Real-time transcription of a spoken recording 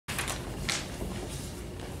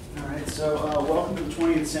So, welcome to the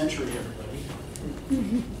 20th century, everybody.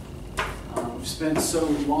 We've spent so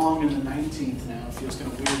long in the 19th now, it feels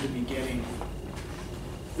kind of weird to be getting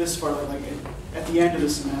this far, like at the end of the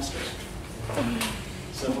semester.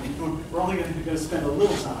 So we're only going to spend a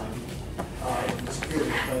little time in this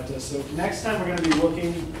period. But so next time we're going to be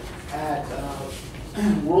looking at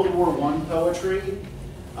World War I poetry.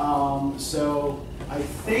 So I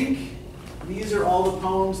think these are all the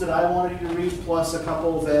poems that I wanted you to read, plus a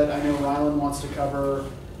couple that I know Rylan wants to cover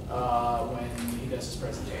when he does his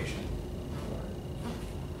presentation.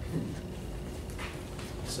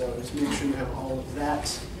 So just make sure you have all of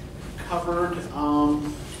that covered.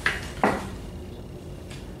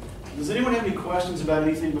 Does anyone have any questions about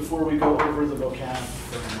anything before we go over the vocab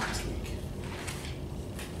from last week?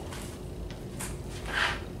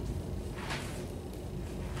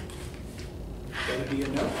 Gotta be a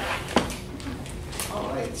no. All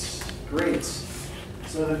right, great.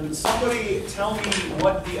 So then somebody tell me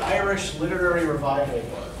what the Irish literary revival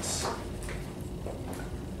was.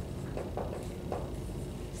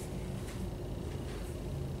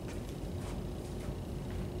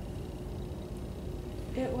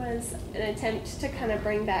 It was an attempt to kind of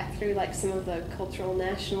bring back through like some of the cultural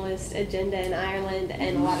nationalist agenda in Ireland,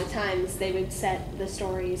 and a lot of times they would set the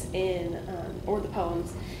stories in, or the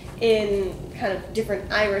poems, in kind of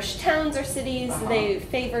different Irish towns or cities. They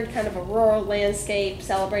favored kind of a rural landscape,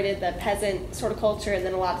 celebrated the peasant sort of culture, and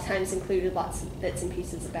then a lot of times included lots of bits and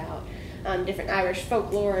pieces about different Irish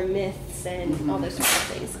folklore and myths and all those sorts of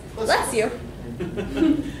things. Bless you.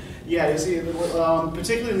 Yeah, you see,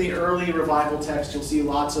 particularly in the early revival text, you'll see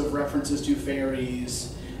lots of references to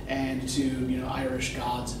fairies and to Irish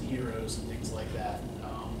gods and heroes and things like that.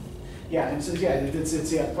 Yeah, and so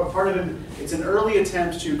it's part of it. It's an early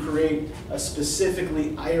attempt to create a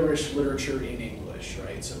specifically Irish literature in English,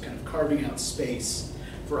 right? So kind of carving out space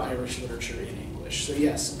for Irish literature in English. So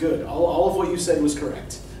yes, good. All of what you said was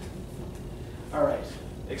correct. All right.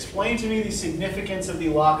 Explain to me the significance of the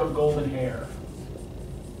lock of golden hair.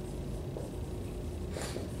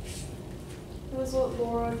 It was what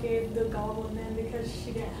Laura gave the goblin man because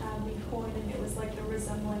she didn't have any coin, and it was like the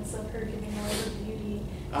resemblance of her giving away her beauty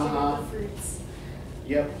to the fruits.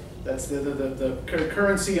 Yep, that's the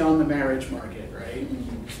currency on the marriage market, right?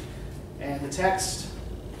 And the text?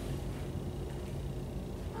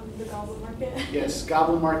 The goblin market. Yes,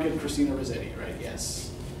 Goblin Market, Christina Rossetti, right? Yes.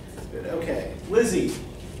 Good. Okay, Lizzie.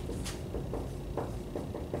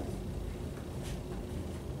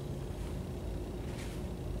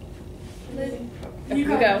 You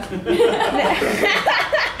go.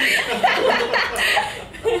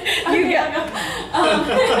 You go.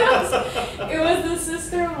 It was the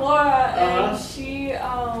sister of Laura, and she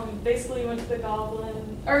basically went to the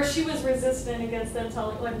goblin, or she was resistant against them,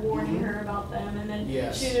 warning her about them, and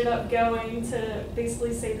then she ended up going to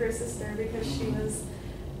basically save her sister because she was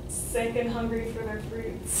sick and hungry for their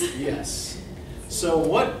fruits. Yes. So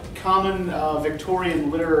what common Victorian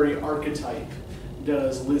literary archetype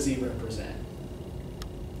does Lizzie represent?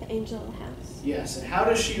 The angel in the house. Yes, and how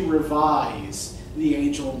does she revise the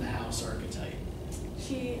angel in the house archetype?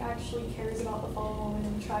 She actually cares about the fallen woman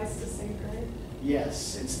and tries to save her.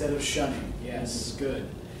 Yes, instead of shunning. Yes, good.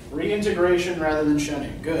 Reintegration rather than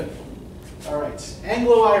shunning. Good. All right.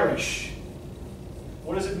 Anglo-Irish.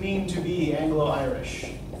 What does it mean to be Anglo-Irish?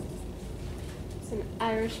 It's an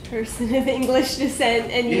Irish person of English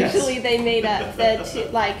descent, and usually they made up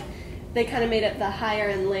they kind of made up the higher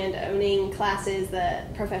and land-owning classes, the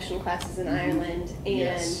professional classes in Ireland,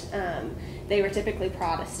 and they were typically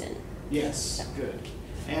Protestant. Yes, good.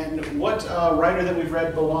 And what writer that we've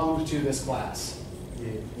read belonged to this class?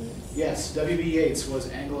 Yes, W.B. Yeats was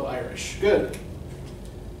Anglo-Irish. Good.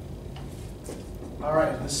 All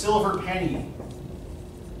right, the silver penny.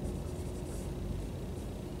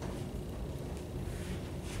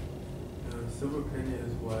 The silver penny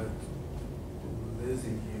is what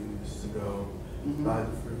Lizzie used to go buy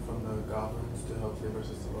the fruit from the goblins to help save her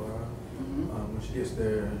sister Laura. When she gets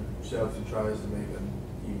there, she obviously tries to make an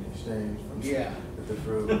even exchange with the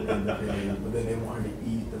fruit and the penny, but then they want her to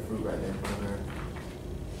eat the fruit right there in front of her.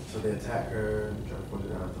 So they attack her and try to push it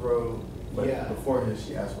down her throat. But beforehand,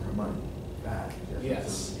 she asks for her money back.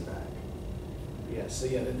 Yes. So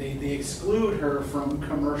they exclude her from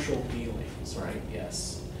commercial dealings, right?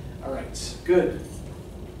 Yes. All right, good.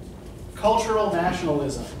 Cultural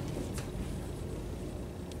nationalism.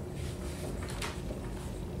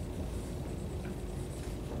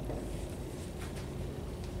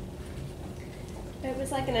 It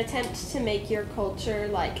was like an attempt to make your culture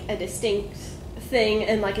like a distinct thing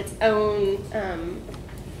and like its own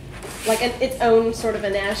like its own sort of a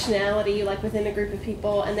nationality, like within a group of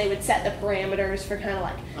people, and they would set the parameters for kind of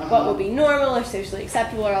like what would be normal or socially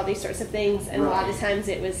acceptable or all these sorts of things. And a lot of times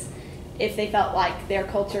it was, if they felt like their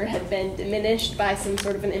culture had been diminished by some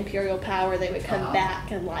sort of an imperial power, they would come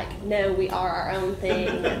back and like, no, we are our own thing,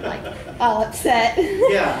 and like all upset.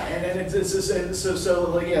 Yeah, and so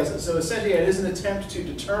essentially it is an attempt to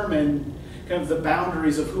determine kind of the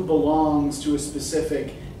boundaries of who belongs to a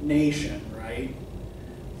specific nation, right?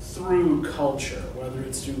 Through culture, whether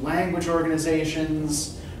it's through language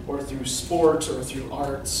organizations or through sport or through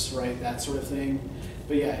arts, right? That sort of thing.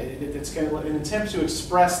 But yeah, it's kind of an attempt to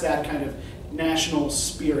express that kind of national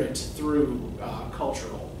spirit through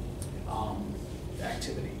cultural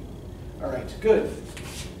activity. All right, good.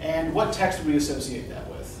 And what text would we associate that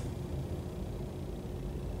with?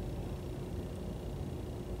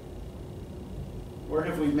 Where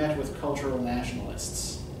have we met with cultural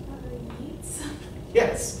nationalists? Yeats.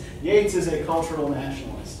 Yes, Yeats is a cultural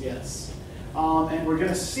nationalist, yes. And we're going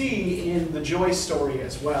to see in the Joyce story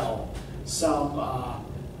as well some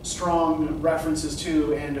strong references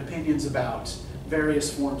to and opinions about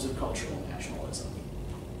various forms of cultural nationalism.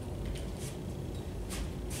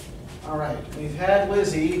 All right, we've had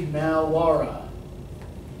Lizzie, now Laura.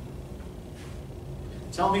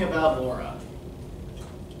 Tell me about Laura.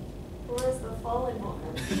 Laura's the fallen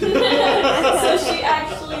woman. So she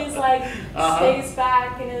actually is like, stays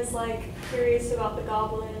back and is like curious about the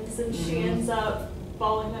goblins, and she ends up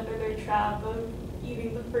falling under their trap of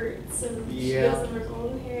eating the fruits, and she doesn't her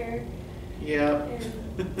golden hair. Yeah.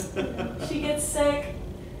 And she gets sick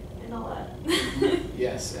and all that.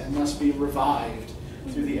 Yes, and must be revived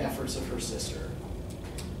through the efforts of her sister.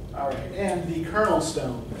 All right, and the kernel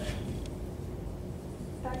stone thing.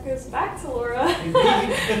 That goes back to Laura.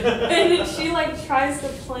 And she like tries to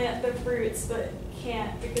plant the fruits, but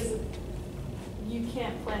can't, because you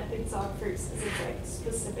can't plant the exotic fruits because it's like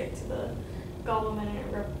specific to the goblin, and it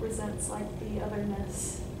represents like the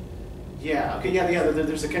otherness. Yeah. Okay. Yeah.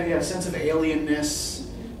 There's a kind of sense of alienness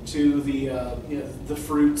to the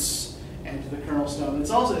fruits and to the kernel stone.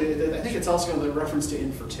 It's also, I think it's also a reference to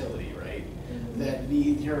infertility, right? That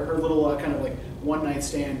her little kind of like one night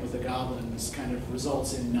stand with the goblins kind of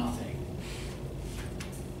results in nothing.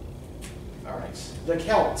 All right. The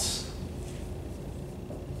Celts.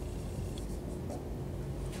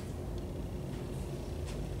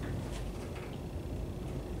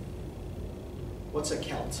 What's a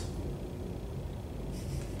Celt?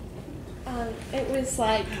 It was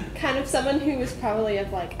like kind of someone who was probably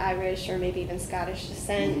of like Irish or maybe even Scottish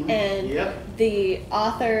descent, and the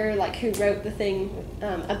author like who wrote the thing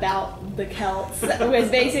about the Celts was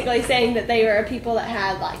basically saying that they were a people that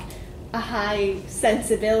had like a high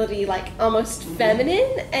sensibility, like almost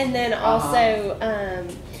feminine, and then also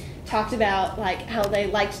talked about like how they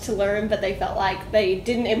liked to learn, but they felt like they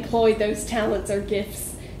didn't employ those talents or gifts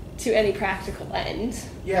to any practical end.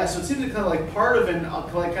 Yeah, so it seems kind of like part of an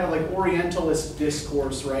kind of like Orientalist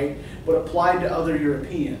discourse, right? But applied to other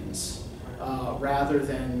Europeans rather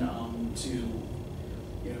than to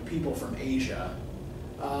people from Asia.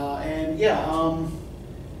 And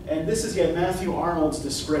this is Matthew Arnold's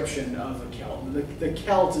description of a Celt. The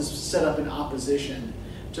Celt is set up in opposition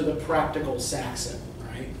to the practical Saxon,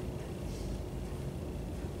 right?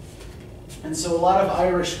 And so a lot of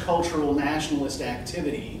Irish cultural nationalist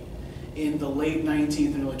activity in the late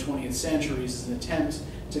 19th and early 20th centuries is an attempt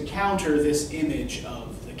to counter this image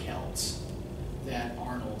of the Celts that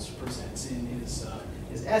Arnold presents in his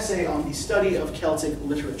essay on the study of Celtic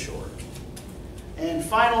literature. And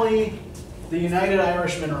finally, the United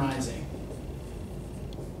Irishmen Rising.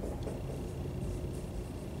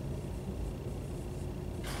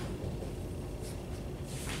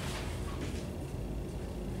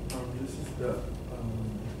 This is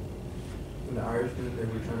when the Irishmen, they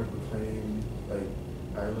were trying to proclaim like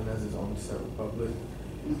Ireland as its own separate republic.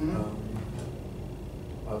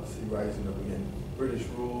 Obviously rising up against British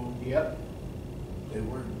rule. Yep. They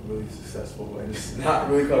weren't really successful, and it's not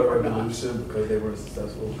really called a revolution because they weren't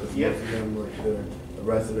successful, because most of them were either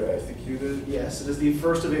arrested or executed. Yes, it is the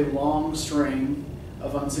first of a long string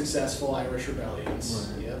of unsuccessful Irish rebellions.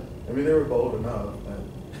 Right. Yep. I mean, they were bold enough, but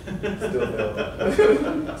still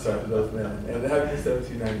failed. Sorry for those men. And it happened in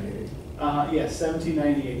 1798. Yes,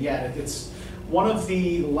 1798. Yeah, it's one of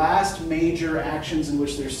the last major actions in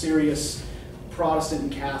which there's serious Protestant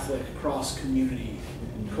and Catholic cross-community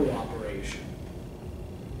cooperation.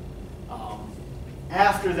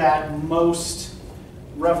 After that, most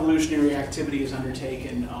revolutionary activity is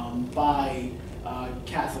undertaken by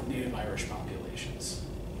Catholic Native Irish populations.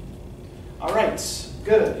 All right,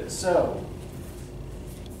 good. So,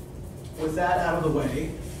 with that out of the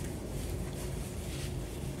way,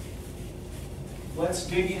 let's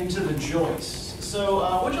dig into the Joyce. So,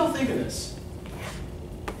 what y'all think of this?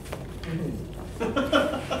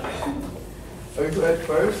 Okay, so at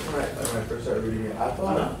first, when I first started reading it, I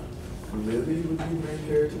thought Lily would be the main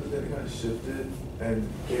character, but then it kind of shifted, and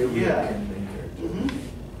Gabriel became the main character.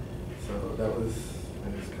 So that was, I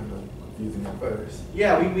guess, kind of confusing at first.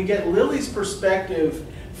 Yeah, we get Lily's perspective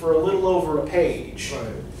for a little over a page.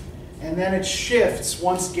 Right. And then it shifts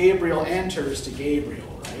once Gabriel enters to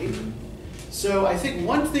Gabriel, right? So I think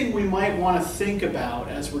one thing we might want to think about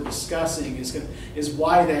as we're discussing is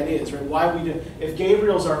why that is, right? Why we do, if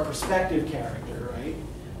Gabriel's our perspective character, right?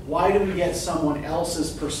 Why do we get someone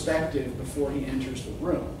else's perspective before he enters the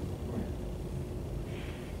room?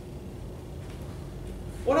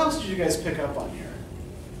 What else did you guys pick up on here?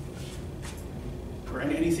 Or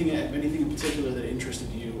anything in particular that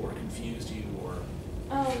interested you or confused you?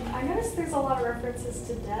 I noticed there's a lot of references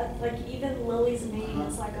to death. Like even Lily's name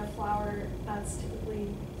is like a flower that's typically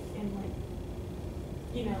in like,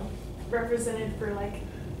 you know, represented for like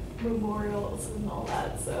memorials and all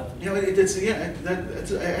that. So yeah,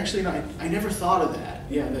 that's actually I never thought of that.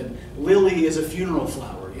 Yeah, that Lily is a funeral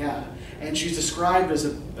flower. Yeah, and she's described as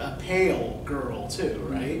a pale girl too,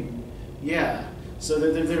 right? Yeah. So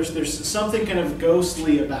there's something kind of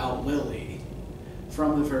ghostly about Lily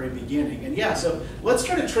from the very beginning. And yeah, so let's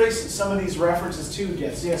try to trace some of these references to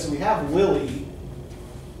death. So yeah, so we have Lily,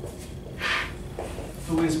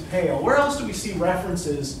 who is pale. Where else do we see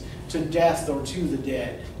references to death or to the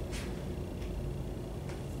dead?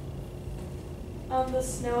 The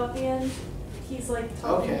snow at the end, he's like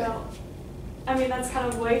talking about, I mean that's kind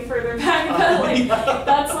of way further back, but like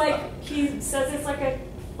that's like, he says it's like a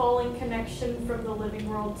falling connection from the living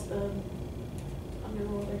world to the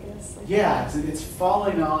underworld, I guess. Like yeah, it's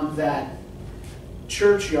falling on that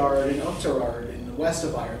churchyard in Utterard in the west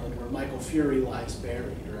of Ireland where Michael Fury lies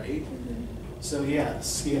buried, right? So yeah, the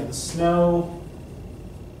snow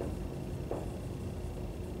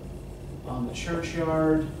on the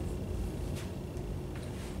churchyard.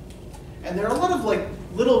 And there are a lot of like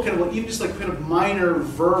little kind of even just like kind of minor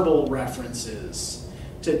verbal references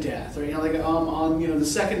to death, or like on the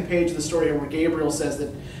second page of the story here where Gabriel says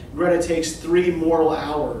that Greta takes 3 mortal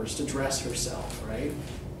hours to dress herself, right?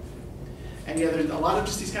 And yeah, there's a lot of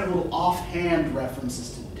just these kind of little offhand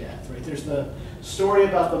references to death, right? There's the story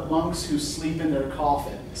about the monks who sleep in their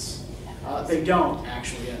coffins. They don't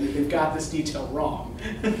actually. They've got this detail wrong.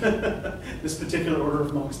 This particular order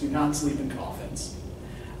of monks do not sleep in coffins.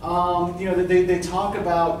 They talk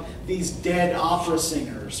about these dead opera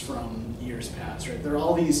singers from years past, right? There are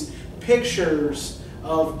all these pictures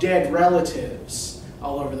of dead relatives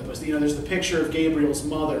all over the place. There's the picture of Gabriel's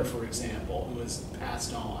mother, for example, who has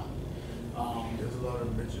passed on. There's a lot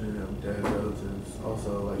of mentioning of dead relatives.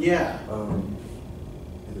 Also, like, is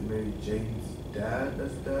it Mary Jane's dad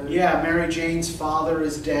that's dead? Yeah, Mary Jane's father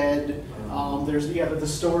is dead. There's the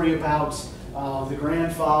story about the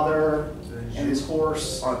grandfather and his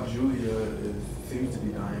horse. Aunt Julia seems to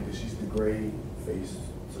be dying because she's the gray-faced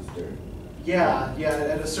sister. Yeah.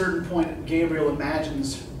 At a certain point, Gabriel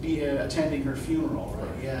imagines attending her funeral,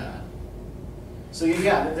 right? Yeah. So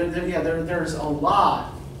there's a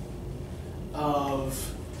lot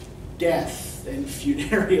of death and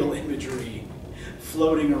funereal imagery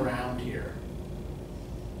floating around here,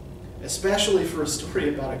 especially for a story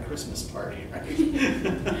about a Christmas party,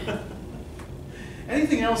 right?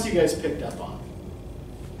 Anything else you guys picked up on?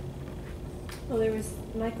 Well, there was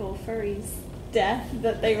Michael Furry's death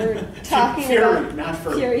that they were talking Fury, about. not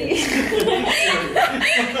Furry. Fury.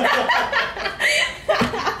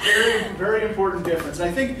 Very, very important difference. And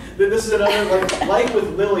I think that this is another, like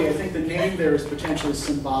with Lily, I think the name there is potentially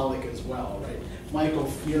symbolic as well, right? Michael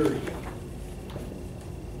Fury.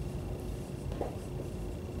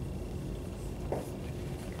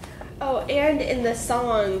 Oh, and in the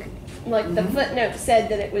song, like the footnote said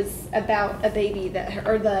that it was about a baby that,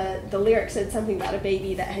 or the lyric said something about a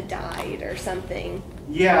baby that had died or something.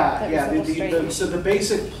 Yeah. So the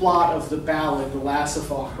basic plot of the ballad, the Lass of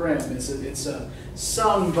Aughrim, it's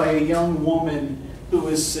sung by a young woman who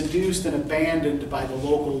is seduced and abandoned by the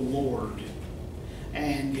local lord,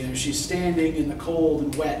 and she's standing in the cold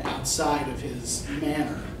and wet outside of his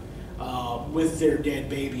manor with their dead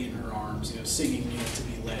baby in her arms, singing to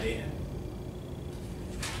be let in.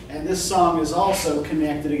 And this song is also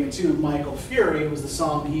connected again to Michael Fury. It was the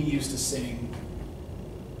song he used to sing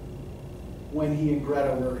when he and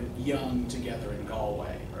Greta were young together in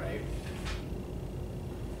Galway, right?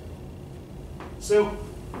 So,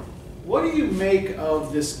 what do you make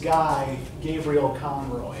of this guy, Gabriel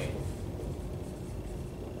Conroy,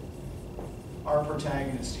 our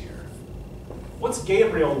protagonist here? What's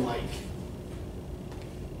Gabriel like?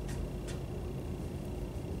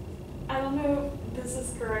 don't know if this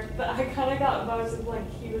is correct, but I kind of got vibes of like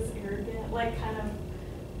he was arrogant, like kind of,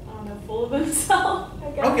 I don't know, full of himself,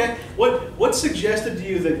 I guess. Okay. What suggested to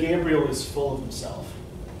you that Gabriel is full of himself?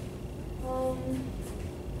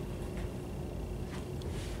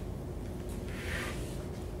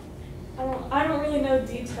 I don't really know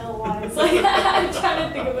detail-wise. Like, I'm trying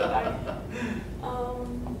to think of it back. I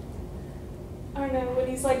don't know, when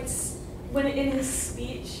he's like, when in his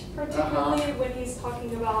speech, particularly, when he's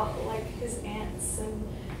talking about like his aunts and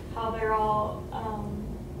how they're all,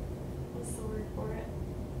 what's the word for it?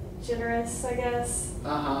 Generous, I guess.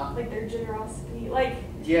 Like their generosity, like.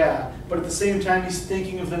 Yeah, but at the same time, he's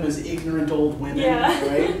thinking of them as ignorant old women,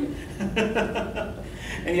 right?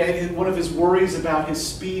 And yeah, one of his worries about his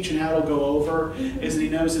speech and how it'll go over is that he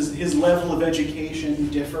knows his level of education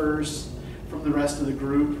differs from the rest of the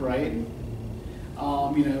group, right?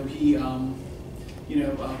 He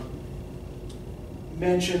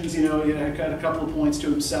mentions, got a couple of points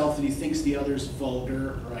to himself that he thinks the other's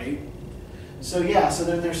vulgar, right? So yeah, so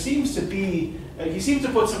then there seems to be, he seems to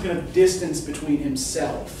put some kind of distance between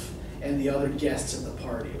himself and the other guests at the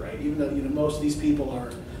party, right? Even though, most of these people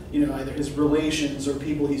are, either his relations or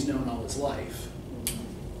people he's known all his life.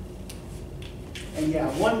 And yeah,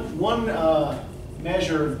 one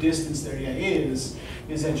measure of distance there, is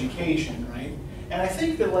education, right? And I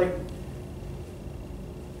think that, like,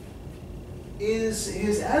 is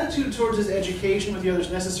his attitude towards his education with the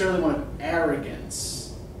others necessarily one of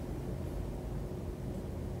arrogance?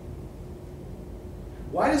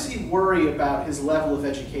 Why does he worry about his level of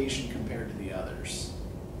education compared to the others?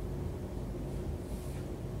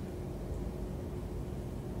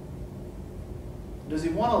 Does he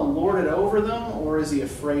want to lord it over them, or is he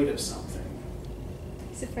afraid of something?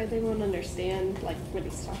 He's afraid they won't understand like what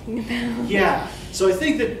he's talking about. Yeah. So I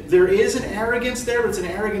think that there is an arrogance there, but it's an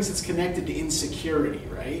arrogance that's connected to insecurity,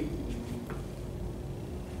 right?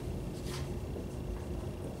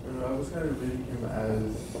 I was kind of reading him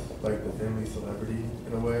as like the family celebrity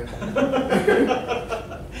in a way.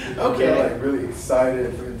 Okay. They're like really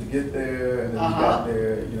excited for him to get there, and then he got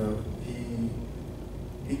there.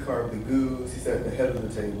 He carved the goose. He sat at the head of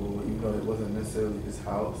the table, even though it wasn't necessarily his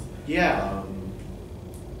house. Yeah.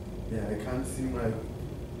 It kind of seemed like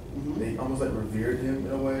they almost like revered him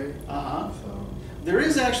in a way. So. There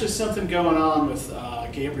is actually something going on with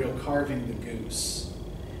Gabriel carving the goose.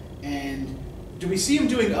 And do we see him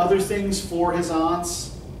doing other things for his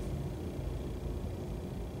aunts?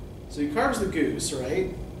 So he carves the goose,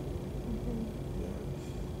 right?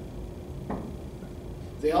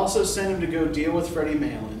 They also send him to go deal with Freddie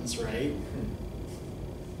Malins, right?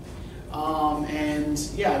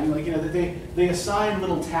 They assign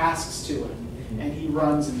little tasks to him, and he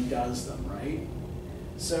runs and he does them, right?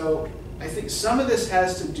 So I think some of this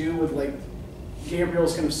has to do with like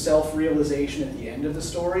Gabriel's kind of self-realization at the end of the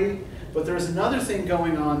story, but there's another thing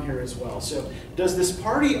going on here as well. So does this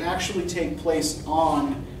party actually take place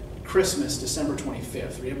on Christmas, December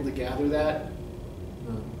 25th? Are you able to gather that?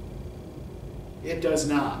 No. It does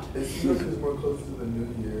not. It's more close to the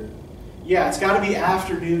New Year. Yeah, it's got to be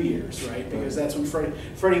after New Year's, right? Because that's when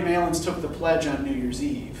Freddie Malins took the pledge on New Year's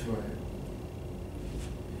Eve. Right.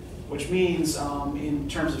 Which means, in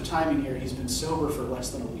terms of timing here, he's been sober for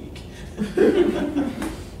less than a week.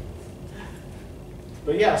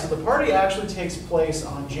 But yeah, so the party actually takes place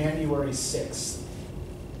on January 6th.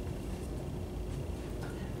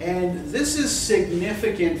 And this is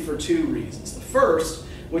significant for two reasons. The first,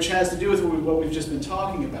 which has to do with what we've just been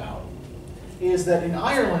talking about, is that in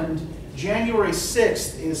Ireland, January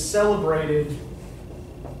 6th is celebrated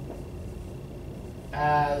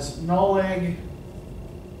as Nollaig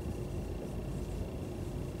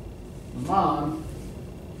Mán,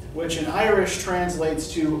 which in Irish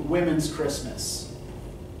translates to Women's Christmas.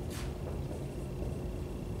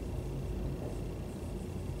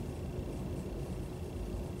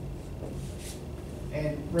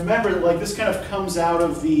 And remember that this kind of comes out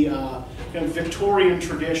of the kind of Victorian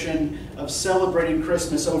tradition of celebrating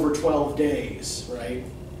Christmas over 12 days, right?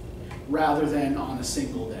 Rather than on a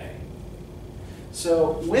single day.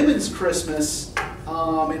 So Women's Christmas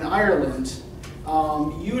in Ireland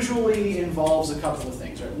usually involves a couple of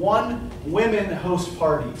things, right? One, women host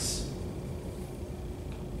parties.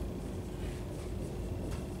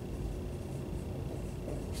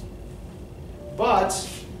 But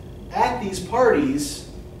at these parties,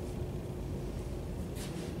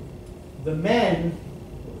 the men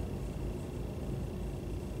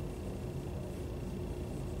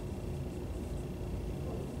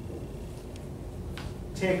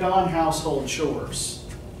take on household chores.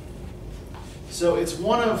 So it's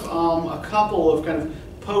one of a couple of kind of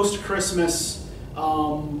post-Christmas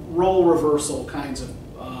role reversal kinds of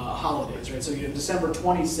holidays, right? So December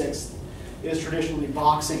 26th is traditionally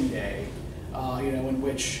Boxing Day, in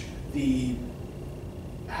which the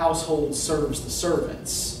household serves the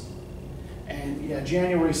servants. And yeah,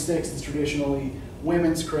 January 6th is traditionally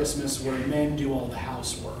women's Christmas, where men do all the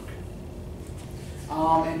housework.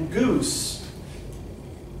 And Goose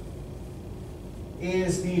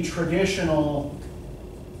is the traditional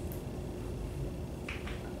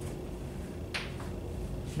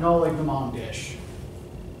like the mom dish.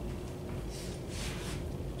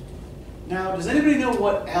 Now, does anybody know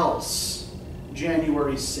what else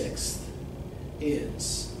January 6th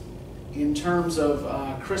is in terms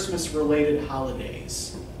of Christmas-related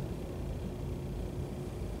holidays?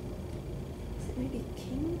 Is it maybe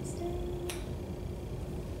King's Day?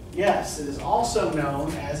 Yes, it is also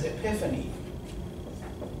known as Epiphany,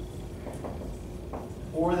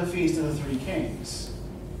 or the Feast of the Three Kings.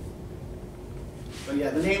 But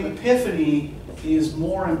yeah, the name Epiphany is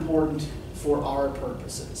more important for our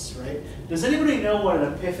purposes, right? Does anybody know what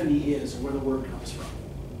an epiphany is, or where the word comes from?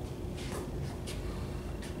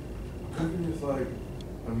 Cooking is like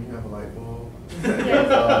when you have a light bulb. You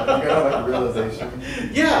got like a realization.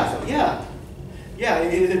 Yeah.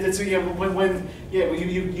 When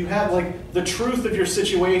you have like the truth of your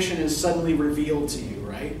situation is suddenly revealed to you,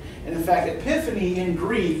 right? And in fact, epiphany in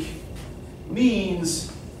Greek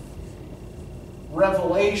means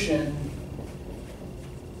revelation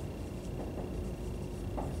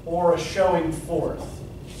or a showing forth.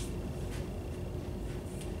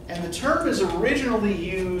 And the term is originally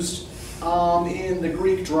used in the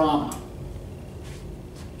Greek drama.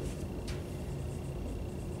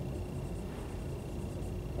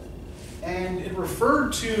 And it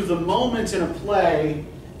referred to the moment in a play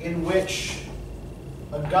in which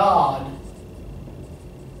a god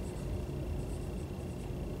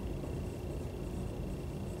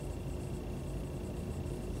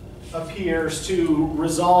appears to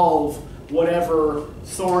resolve whatever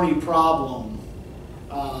thorny problem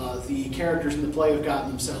the characters in the play have gotten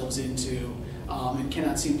themselves into and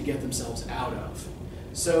cannot seem to get themselves out of.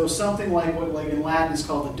 So something like what in Latin is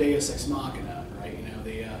called the Deus Ex Machina, right?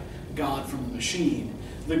 The God from the machine.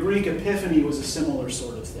 The Greek epiphany was a similar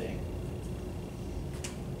sort of thing.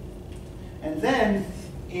 And then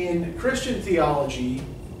in Christian theology,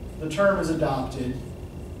 the term is adopted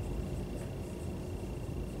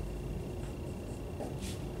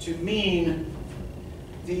to mean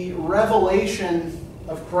the revelation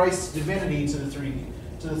of Christ's divinity to the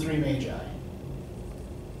three magi.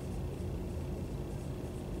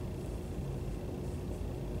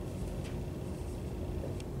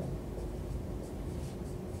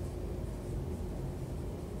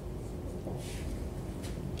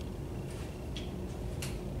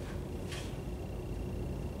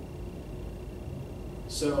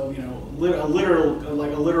 So, a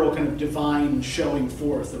literal kind of divine showing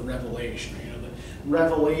forth, the revelation, the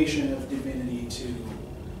revelation of divinity to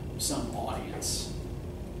some audience.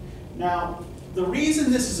 Now, the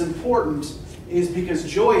reason this is important is because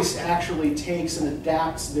Joyce actually takes and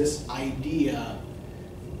adapts this idea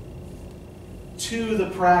to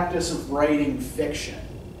the practice of writing fiction.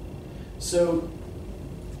 So,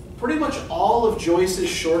 pretty much all of Joyce's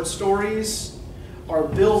short stories are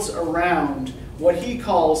built around what he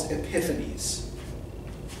calls epiphanies.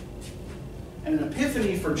 And an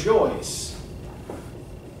epiphany for Joyce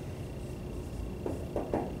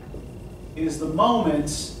is the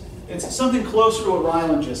moment, it's something closer to what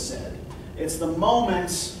Ryland just said. It's the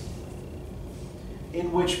moment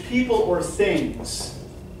in which people or things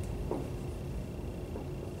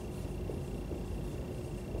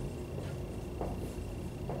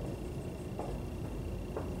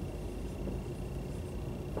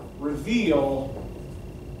reveal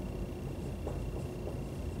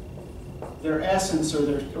their essence or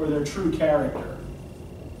their true character.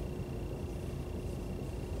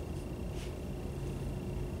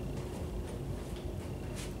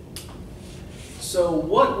 So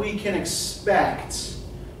what we can expect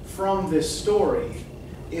from this story,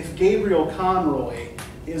 if Gabriel Conroy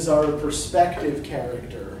is our perspective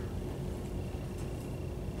character,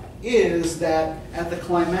 is that at the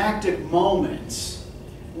climactic moment,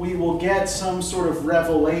 we will get some sort of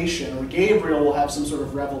revelation, or Gabriel will have some sort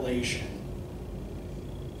of revelation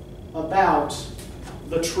about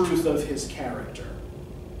the truth of his character.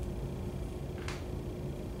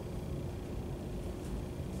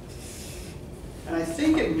 And I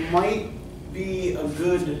think it might be a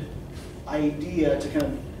good idea to kind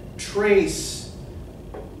of trace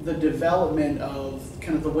the development of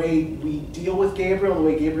kind of the way we deal with Gabriel, the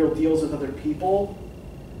way Gabriel deals with other people,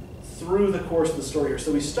 through the course of the story.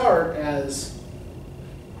 So we start as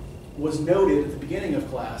was noted at the beginning of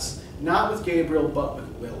class, not with Gabriel, but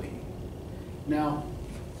with Lily. Now,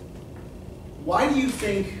 why do you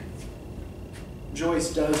think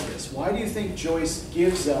Joyce does this? Why do you think Joyce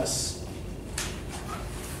gives us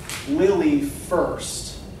Lily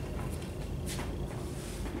first,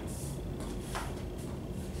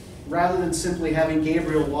 rather than simply having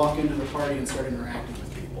Gabriel walk into the party and start interacting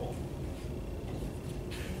with people?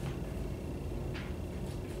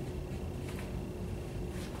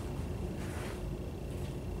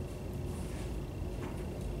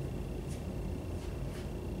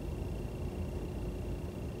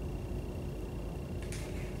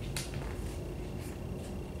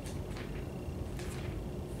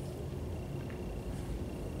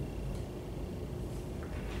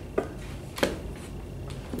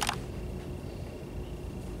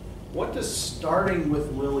 What does starting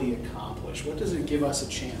with Lily accomplish? What does it give us a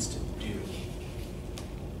chance to do?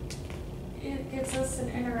 It gives us an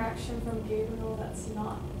interaction from Gabriel that's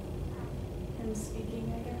not him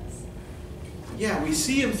speaking, I guess. Yeah, we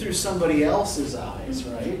see him through somebody else's eyes,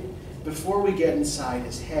 right? Before we get inside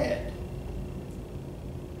his head.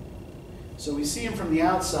 So we see him from the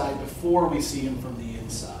outside before we see him from the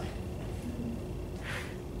inside.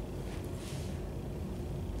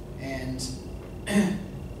 And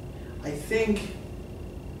I think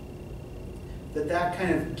that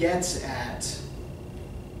kind of gets at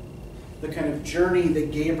the kind of journey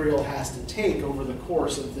that Gabriel has to take over the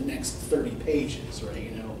course of the next 30 pages, right? You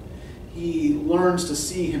know, he learns to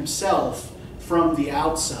see himself from the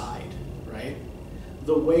outside, right?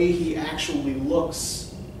 The way he actually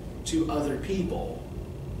looks to other people,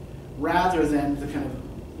 rather than the kind of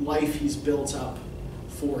life he's built up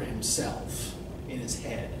for himself in his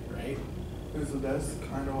head, right? And so that's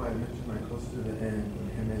kind of why I mentioned, like, closer to the end, when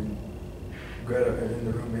him and Greta are in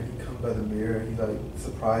the room and he comes by the mirror and he's like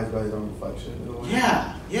surprised by his own reflection.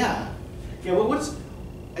 Yeah. Well,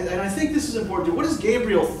 and I think this is important. What does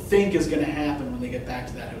Gabriel think is going to happen when they get back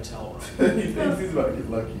to that hotel room? He thinks he's about to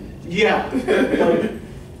get lucky. Yeah, like,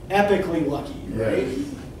 epically lucky, right? Yeah.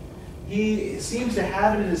 He seems to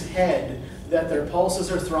have it in his head that their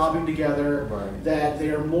pulses are throbbing together, right, that they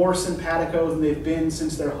are more simpatico than they've been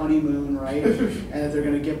since their honeymoon, right? And that they're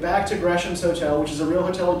going to get back to Gresham's Hotel, which is a real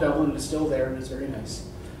hotel in Dublin, and it's still there, and it's very nice.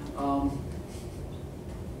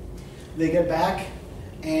 They get back,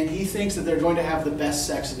 and he thinks that they're going to have the best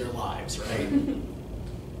sex of their lives, right?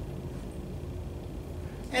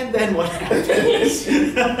 And then what happens?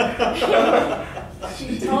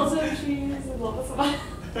 She tells him she's in love with somebody.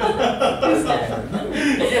 Yeah,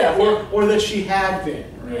 or that she had been,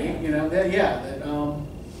 right? Yeah.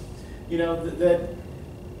 You know, that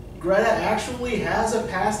Greta actually has a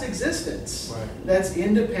past existence, right, that's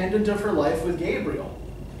independent of her life with Gabriel.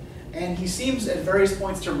 And he seems at various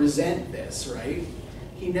points to resent this, right?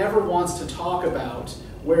 He never wants to talk about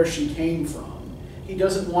where she came from. He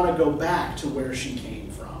doesn't want to go back to where she came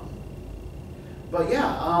from. But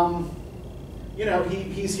yeah,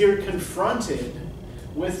 he's here confronted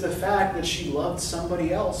with the fact that she loved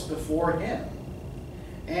somebody else before him.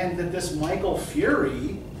 And that this Michael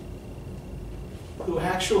Fury, who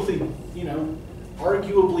actually,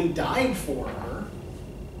 arguably died for her,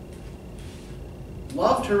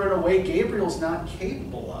 loved her in a way Gabriel's not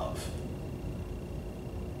capable of.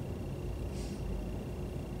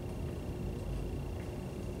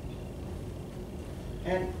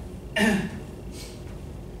 And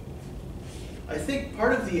I think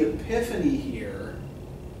part of the epiphany here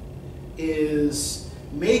is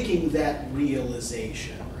making that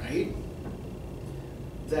realization, right?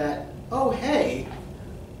 That, oh, hey,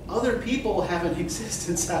 other people have an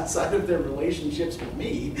existence outside of their relationships with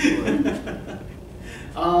me.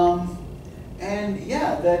 And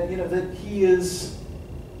yeah, that he is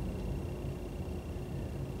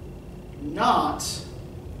not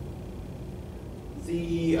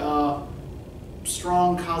the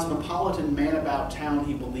strong cosmopolitan man about town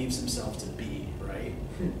he believes himself to be, right?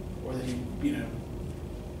 Or that he,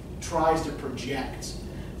 tries to project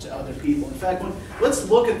to other people. In fact, let's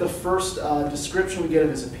look at the first description we get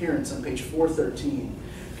of his appearance on page 413.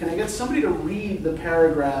 Can I get somebody to read the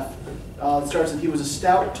paragraph that starts with, he was a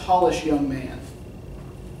stout, tallish young man?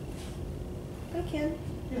 I can.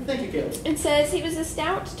 Yeah, thank you, Caleb. It says, he was a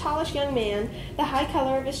stout, tallish young man, the high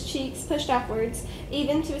color of his cheeks pushed upwards,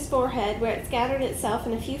 even to his forehead, where it scattered itself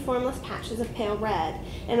in a few formless patches of pale red,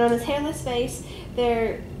 and on his hairless face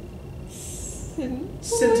there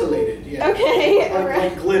scintillated, yeah. Okay.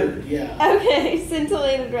 Like glittered, yeah. Okay,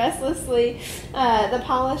 scintillated restlessly the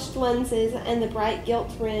polished lenses and the bright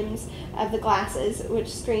gilt rims of the glasses which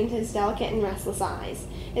screened his delicate and restless eyes.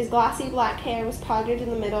 His glossy black hair was parted in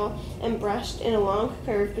the middle and brushed in a long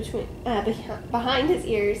curve behind his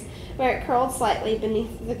ears, where it curled slightly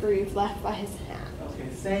beneath the groove left by his hat. Okay,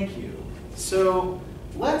 thank you. So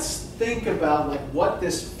let's think about like what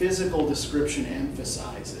this physical description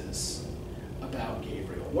emphasizes about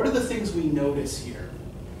Gabriel. What are the things we notice here?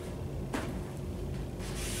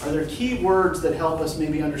 Are there key words that help us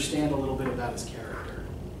maybe understand a little bit about his character?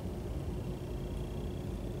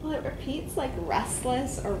 Well, it repeats like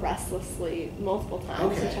restless or restlessly multiple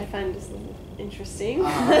times, which I find is interesting.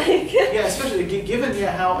 Yeah, especially given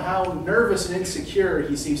how nervous and insecure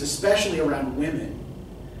he seems, especially around women,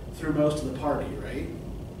 through most of the party, right?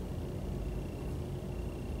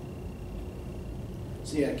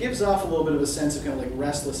 So yeah, it gives off a little bit of a sense of kind of like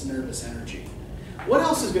restless, nervous energy. What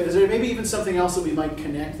else is good? Is there maybe even something else that we might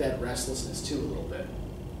connect that restlessness to a little bit?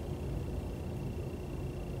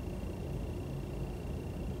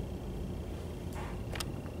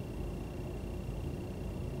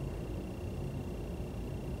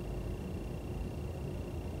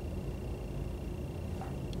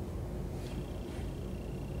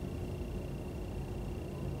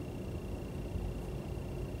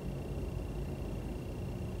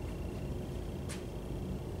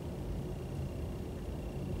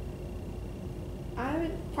 I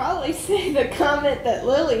would probably say the comment that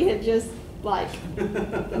Lily had just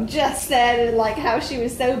said, and like how she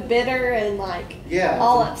was so bitter and like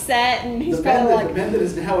all upset, and he's probably like, the method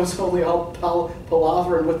is now is only all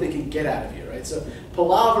palaver and what they can get out of you, right? So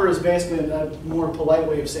palaver is basically a more polite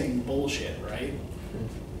way of saying bullshit, right?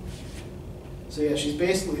 So yeah, she's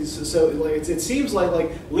basically like it seems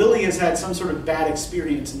like Lily has had some sort of bad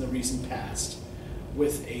experience in the recent past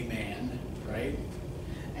with a man, right?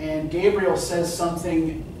 And Gabriel says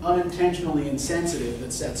something unintentionally insensitive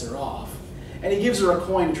that sets her off, and he gives her a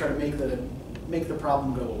coin to try to make the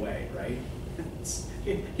problem go away, right?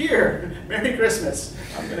 Here, Merry Christmas.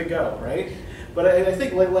 I'm gonna go, right? But I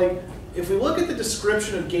think like if we look at the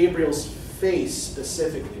description of Gabriel's face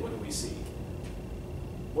specifically, what do we see?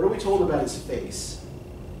 What are we told about his face?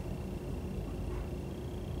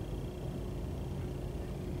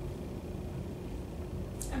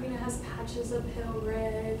 I mean, it has patches of pale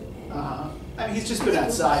red. And I mean, he's just been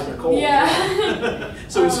outside. They're cold. Yeah.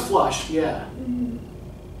 So he's flushed. Yeah. And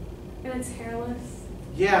it's hairless.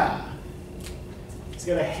 Yeah. He's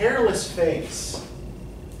got a hairless face.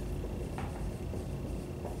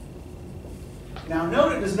 Now,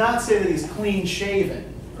 note it does not say that he's clean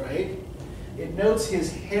shaven, right? It notes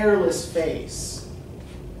his hairless face.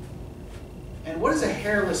 And what does a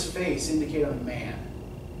hairless face indicate on a man?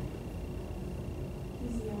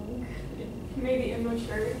 Maybe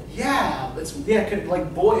immature. Yeah, it's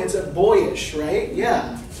a boyish, right?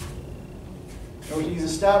 Yeah. So he's a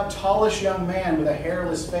stout, tallish young man with a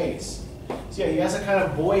hairless face. So yeah, he has a kind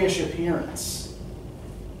of boyish appearance.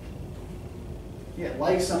 Yeah,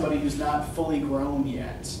 like somebody who's not fully grown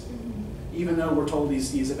yet, even though we're told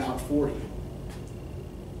he's about 40.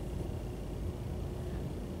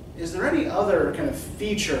 Is there any other kind of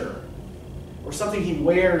feature or something he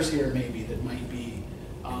wears here maybe that might be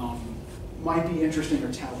interesting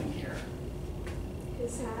or telling here?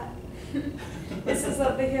 His hat. It says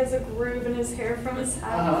that he has a groove in his hair from his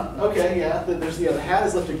hat. Okay, yeah. The hat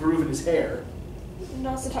has left a groove in his hair. It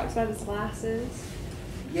also talks about his glasses.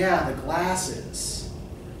 Yeah, the glasses.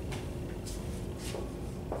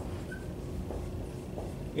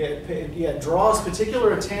 Yeah, it draws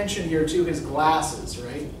particular attention here to his glasses,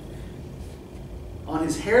 right? On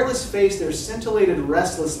his hairless face there scintillated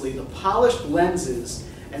restlessly the polished lenses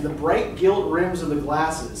and the bright gilt rims of the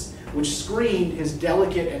glasses, which screened his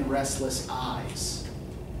delicate and restless eyes.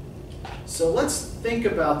 So let's think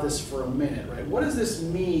about this for a minute, right? What does this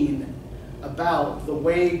mean about the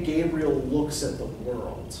way Gabriel looks at the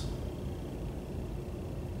world?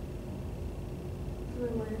 The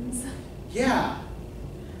lens. Yeah.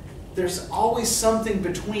 There's always something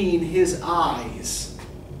between his eyes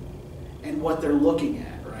and what they're looking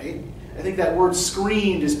at, right? I think that word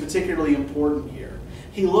screened is particularly important here.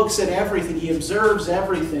 He looks at everything, he observes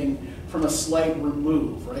everything from a slight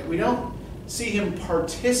remove, right? We don't see him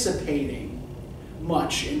participating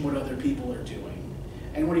much in what other people are doing.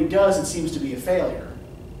 And when he does, it seems to be a failure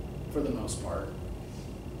for the most part.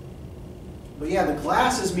 But yeah, the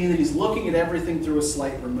glasses mean that he's looking at everything through a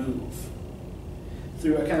slight remove,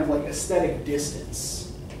 through a kind of like aesthetic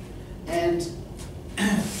distance. And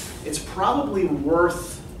it's probably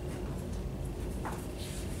worth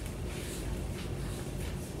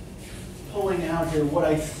pulling out here what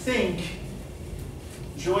I think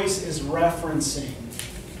Joyce is referencing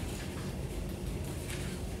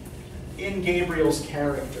in Gabriel's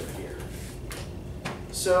character here.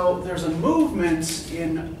 So there's a movement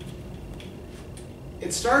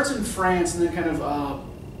it starts in France and then kind of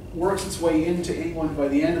works its way into England by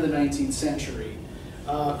the end of the 19th century,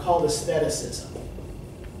 called aestheticism.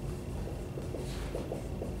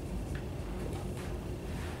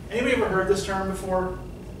 Anybody ever heard this term before?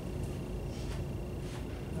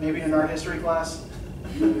 Maybe in an art history class?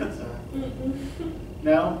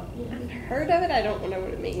 No? I've heard of it, I don't know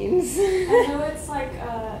what it means. I know it's like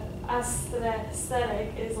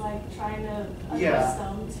aesthetic is like trying to adjust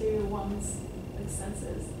them to one's like,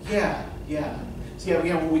 senses. Yeah. So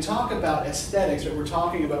when we talk about aesthetics, right, we're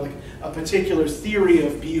talking about like a particular theory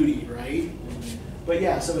of beauty, right? Mm-hmm. But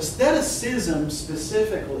yeah, so aestheticism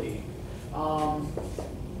specifically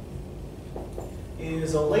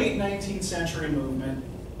is a late 19th century movement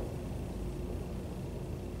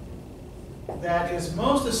that is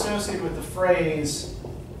most associated with the phrase,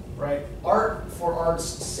 right, art for art's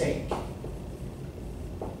sake.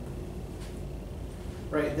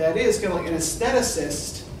 Right, that is kind of like an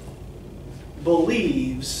aestheticist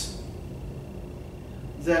believes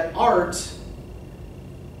that art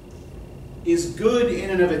is good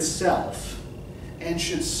in and of itself and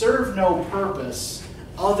should serve no purpose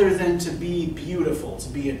other than to be beautiful, to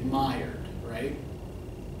be admired, right?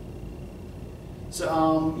 So,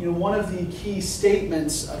 one of the key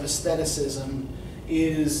statements of aestheticism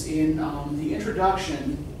is in the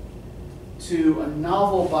introduction to a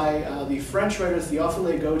novel by the French writer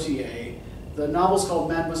Théophile Gautier. The novel's called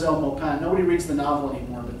Mademoiselle Maupin. Nobody reads the novel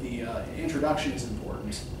anymore, but the introduction is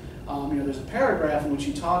important. There's a paragraph in which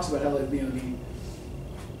he talks about how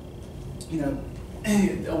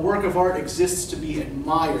a work of art exists to be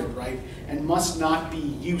admired, right, and must not be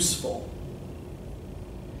useful.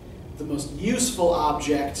 The most useful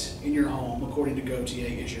object in your home, according to Gautier,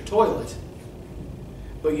 is your toilet.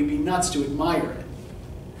 But you'd be nuts to admire it.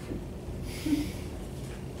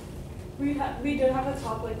 We did have a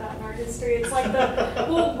talk like that in our history. It's like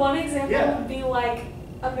one example would be like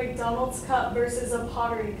a McDonald's cup versus a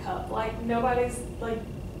pottery cup. Like nobody's like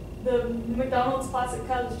the McDonald's plastic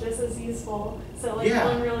cup is just as useful. So like no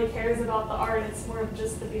one really cares about the art. It's more of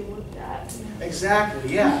just to be looked at. You know?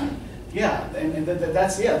 Exactly. Yeah. Yeah, and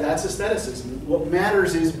that's aestheticism. What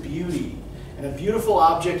matters is beauty, and a beautiful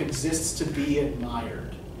object exists to be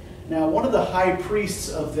admired. Now, one of the high priests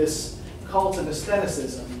of this cult of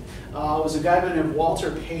aestheticism was a guy by the name of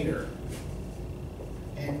Walter Pater.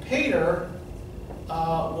 And Pater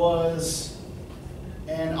was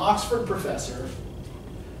an Oxford professor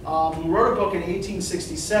who wrote a book in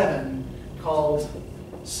 1867 called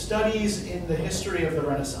Studies in the History of the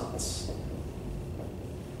Renaissance.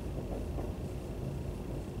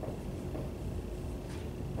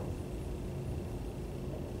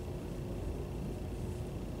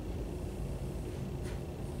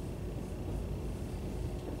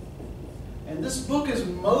 And this book is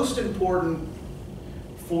most important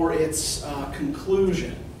for its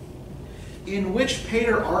conclusion, in which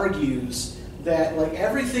Pater argues that like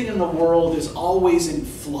everything in the world is always in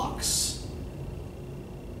flux.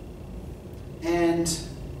 And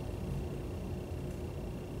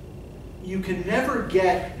you can never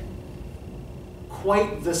get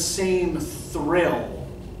quite the same thrill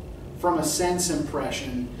from a sense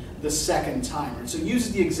impression the second time. So it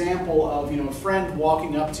uses the example of a friend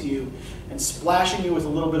walking up to you and splashing you with a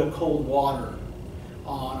little bit of cold water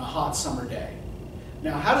on a hot summer day.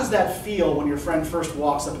 Now, how does that feel when your friend first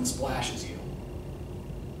walks up and splashes you?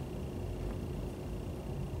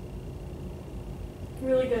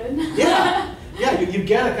 Really good. Yeah, you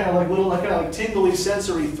get a kind of like little tingly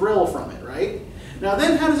sensory thrill from it, right? Now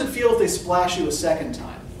then, how does it feel if they splash you a second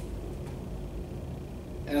time?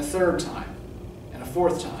 And a third time? And a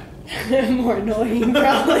fourth time? More annoying,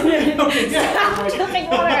 probably. Okay, yeah. Dumping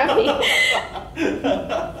water on me.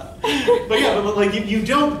 But like you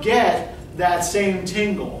don't get that same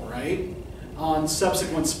tingle, right, on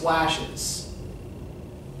subsequent splashes.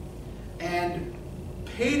 And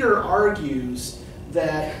Pater argues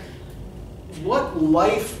that what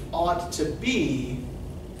life ought to be,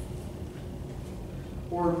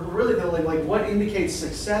 or really like what indicates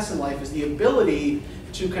success in life, is the ability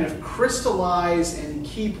to kind of crystallize and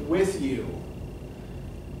keep with you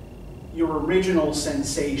your original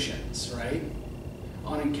sensations, right,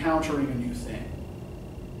 on encountering a new thing.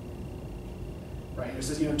 Right? It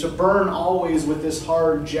says, to burn always with this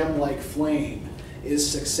hard gem-like flame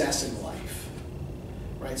is success in life.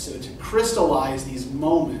 Right? So to crystallize these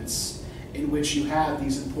moments in which you have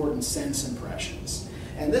these important sense impressions.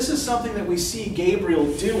 And this is something that we see Gabriel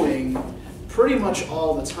doing pretty much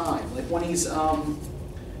all the time. Like when he's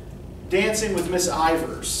dancing with Miss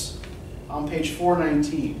Ivers on page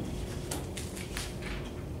 419.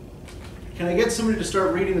 Can I get somebody to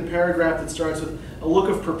start reading the paragraph that starts with, "A look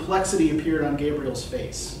of perplexity appeared on Gabriel's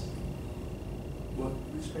face"? What,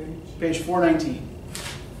 which page? Page 419.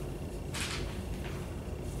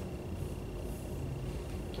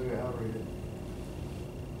 Okay, I'll read it.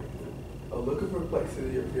 A look of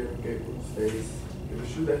perplexity appeared on Gabriel's face. It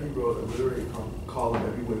was true that he wrote a literary column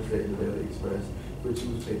every Wednesday in the Daily Express, which he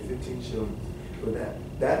was paid 15 shillings. But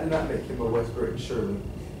that did not make him a Westbrook and Shirley.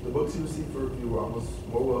 The books he received for review were almost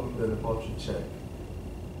more welcome than a paltry check.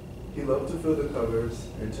 He loved to fill the covers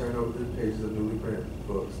and turn over the pages of newly printed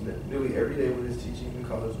books. Nearly every day when his teaching in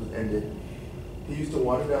college was ended, he used to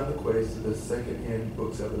wander down the quays to the second-hand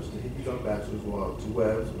booksellers, to Hickey's on Bachelor's Walk, to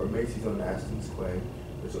Webb's or Macy's on Aston's Quay,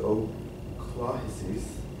 or to Old Clause's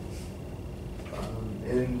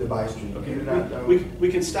in the by street. Okay, we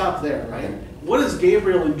can stop there, right? Okay. What does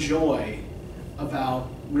Gabriel enjoy about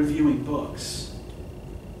reviewing books?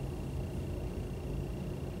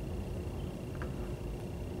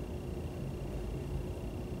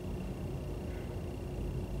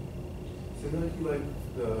 Seems like you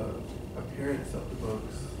like the appearance of the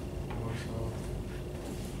books more so.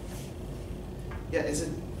 Yeah, is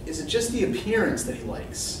it just the appearance that he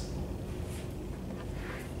likes?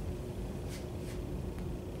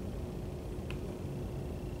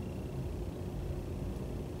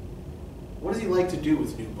 What does he like to do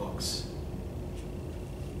with new books?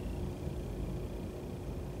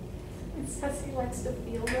 It says he likes to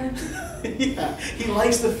feel them. Yeah, he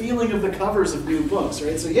likes the feeling of the covers of new books,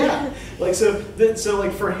 right? So yeah, like so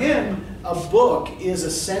like for him, a book is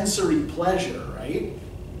a sensory pleasure, right?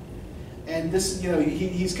 And this, you know,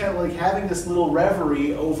 he's kind of like having this little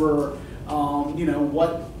reverie over, you know,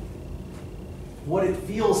 what it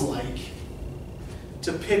feels like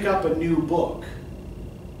to pick up a new book.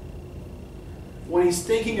 When he's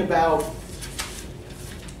thinking about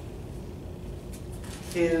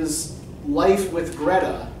his life with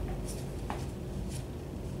Greta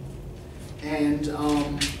and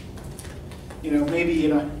you know, maybe, you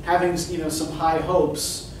know, having, you know, some high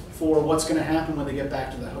hopes for what's going to happen when they get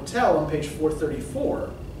back to the hotel on page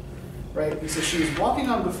 434, right? He says, "She was walking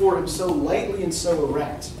on before him so lightly and so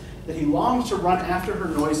erect that he longed to run after her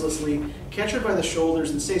noiselessly, catch her by the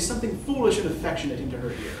shoulders, and say something foolish and affectionate into her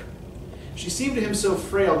ear. She seemed to him so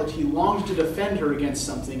frail that he longed to defend her against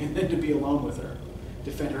something and then to be alone with her.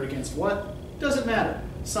 Defend her against what? Doesn't matter.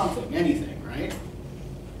 Something, anything, right?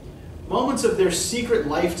 Moments of their secret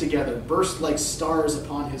life together burst like stars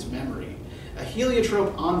upon his memory. A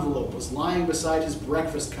heliotrope envelope was lying beside his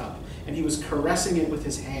breakfast cup, and he was caressing it with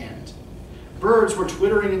his hand. Birds were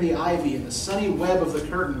twittering in the ivy, and the sunny web of the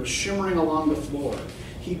curtain was shimmering along the floor.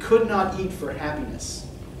 He could not eat for happiness.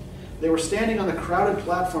 They were standing on the crowded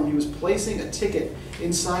platform. He was placing a ticket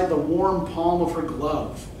inside the warm palm of her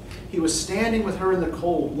glove. He was standing with her in the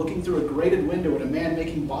cold, looking through a grated window at a man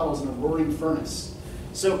making bottles in a roaring furnace.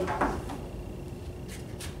 So,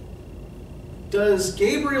 does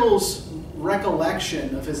Gabriel's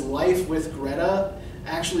recollection of his life with Greta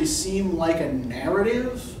actually seem like a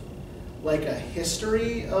narrative, like a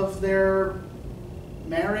history of their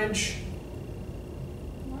marriage?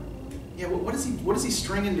 Yeah, what is he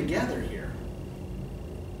stringing together here?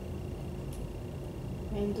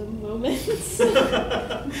 Random moments.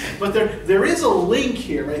 But there is a link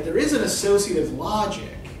here, right? There is an associative logic.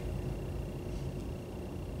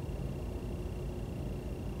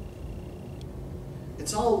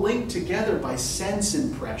 It's all linked together by sense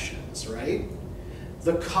impressions, right?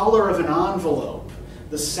 The color of an envelope,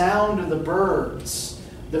 the sound of the birds,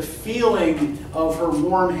 the feeling of her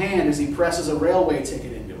warm hand as he presses a railway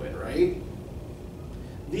ticket into it, right?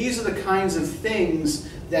 These are the kinds of things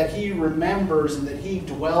that he remembers and that he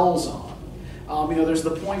dwells on. You know, there's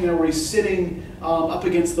the point, you know, where he's sitting up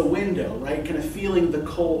against the window, right? Kind of feeling the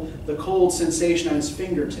cold sensation on his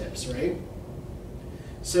fingertips, right?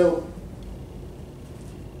 So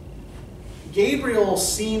Gabriel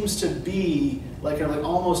seems to be like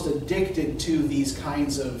almost addicted to these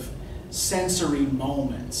kinds of sensory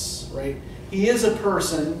moments, right? He is a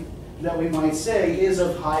person that we might say is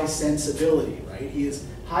of high sensibility, right? He is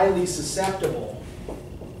highly susceptible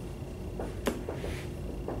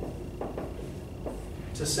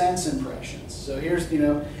to sense impressions. So here's, you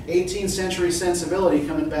know, 18th century sensibility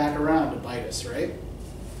coming back around to bite us, right?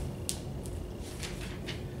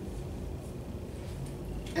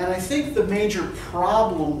 And I think the major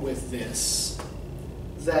problem with this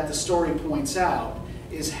that the story points out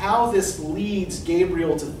is how this leads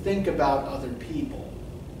Gabriel to think about other people.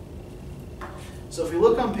 So if we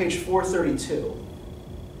look on page 432,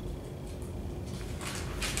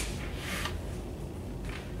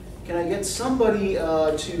 can I get somebody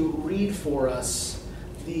to read for us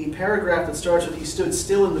the paragraph that starts with, "He stood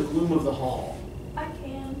still in the gloom of the hall"? I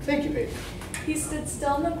can. Thank you, Peyton. He stood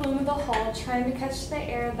still in the gloom of the hall, trying to catch the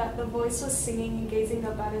air that the voice was singing and gazing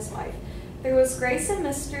up at his wife. There was grace and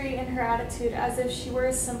mystery in her attitude, as if she were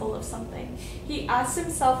a symbol of something. He asked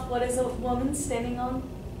himself, what is a woman standing on...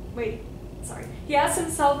 He asked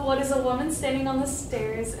himself, what is a woman standing on the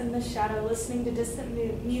stairs in the shadow, listening to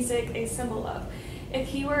distant music a symbol of? If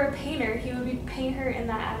he were a painter, he would paint her in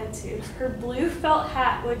that attitude. Her blue felt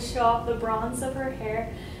hat would show off the bronze of her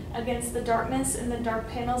hair against the darkness, and the dark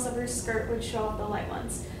panels of her skirt would show off the light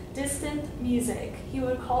ones. Distant music. He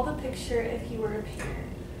would call the picture if he were a painter.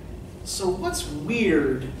 So what's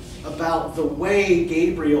weird about the way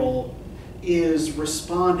Gabriel is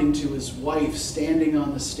responding to his wife standing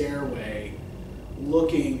on the stairway,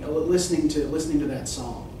 listening to that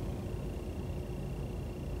song?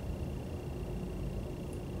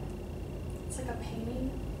 It's like a painting.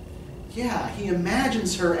 Yeah, he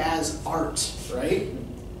imagines her as art, right?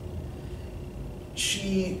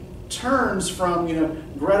 She turns from,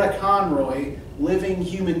 Greta Conroy, living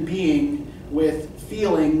human being with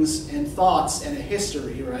feelings and thoughts and a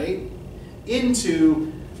history, right,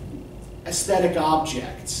 into aesthetic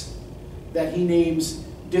objects that he names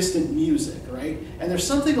distant music, right? And there's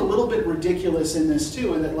something a little bit ridiculous in this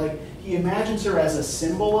too, in that like he imagines her as a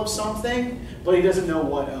symbol of something, but he doesn't know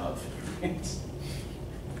what of. Right?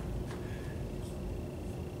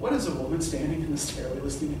 What is a woman standing in the stairway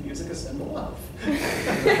listening to music a symbol of?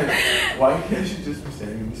 Why can't she just be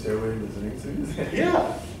standing in the stairway listening to music?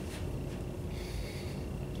 Yeah.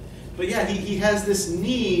 But yeah, he has this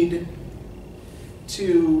need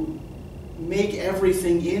to make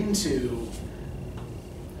everything into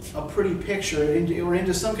a pretty picture or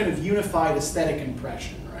into some kind of unified aesthetic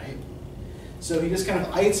impression, right? So he just kind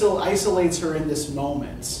of isolates her in this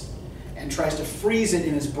moment and tries to freeze it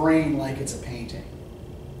in his brain like it's a painting.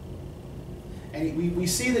 And we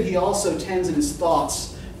see that he also tends in his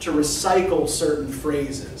thoughts to recycle certain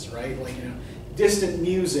phrases, right? Like, distant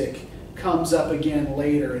music comes up again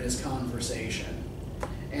later in his conversation.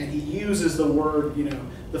 And he uses the word,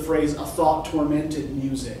 the phrase, a thought-tormented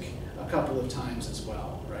music, a couple of times as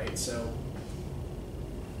well, right? So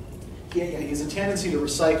he has a tendency to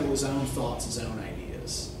recycle his own thoughts, his own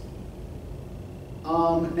ideas.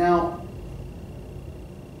 Now,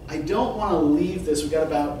 I don't want to leave this, we've got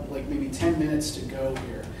about maybe 10 minutes to go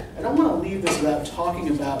here. I don't want to leave this without talking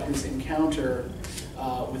about his encounter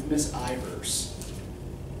with Miss Ivers.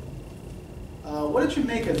 What did you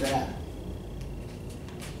make of that?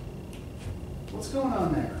 What's going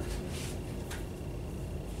on there?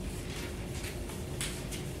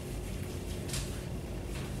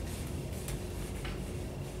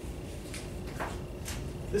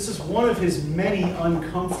 This is one of his many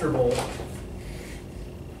uncomfortable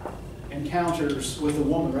encounters with a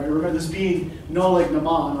woman, right? Remember this being Noleg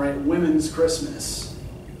Naman, right? Women's Christmas,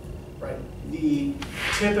 right? The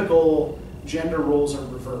typical gender roles are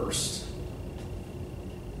reversed.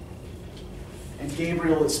 And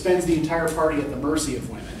Gabriel spends the entire party at the mercy of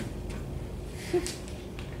women.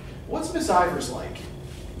 What's Miss Ivers like?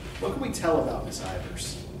 What can we tell about Miss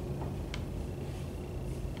Ivers?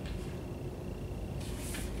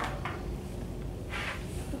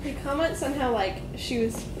 He comments on how she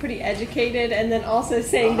was pretty educated, and then also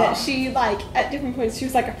saying that she at different points she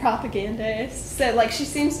was a propagandist. So she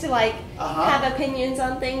seems to have opinions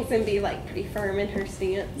on things and be pretty firm in her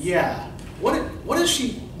stance. Yeah. What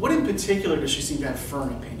in particular does she seem to have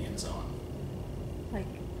firm opinions on?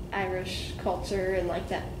 Irish culture and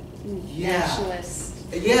that nationalist.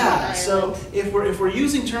 Yeah. So if we're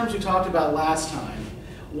using terms we talked about last time,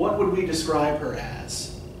 what would we describe her as?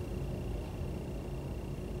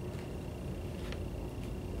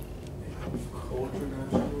 Culture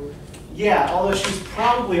nationalist? Yeah, although she's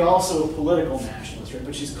probably also a political nationalist, right?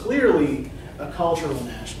 But she's clearly a cultural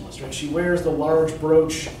nationalist, right? She wears the large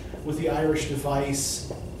brooch with the Irish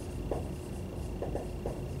device.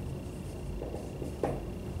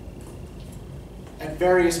 At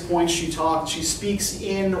various points she speaks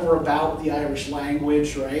in or about the Irish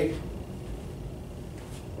language, right?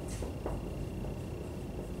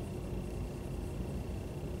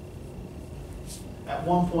 At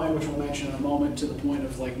one point, which we'll mention in a moment, to the point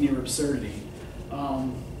of near absurdity.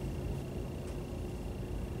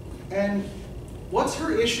 And what's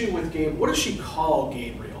her issue with Gabriel? What does she call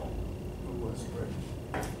Gabriel? A West Briton.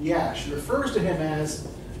 Yeah, she refers to him as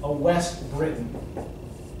a West Briton.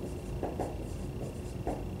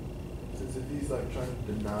 Since if he's trying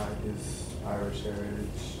to deny his Irish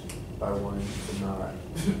heritage by wanting to not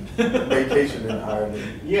vacation in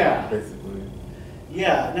Ireland. Yeah. Basically.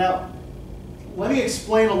 Yeah. Now, let me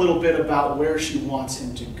explain a little bit about where she wants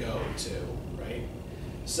him to go to, right?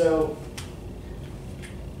 So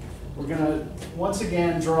we're going to once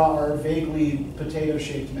again draw our vaguely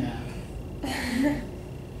potato-shaped map.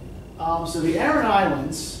 So the Aran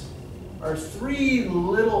Islands are 3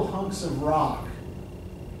 little hunks of rock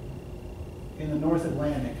in the North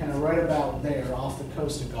Atlantic, kind of right about there off the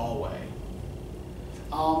coast of Galway.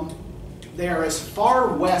 They are as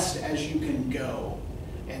far west as you can go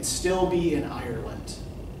and still be in Ireland.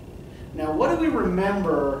 Now, what do we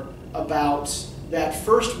remember about that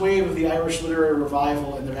first wave of the Irish literary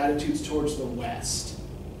revival and their attitudes towards the West?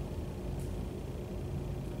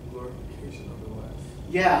 Glorification of the West.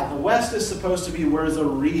 Yeah, the West is supposed to be where the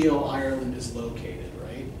real Ireland is located,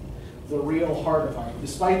 right? The real heart of Ireland,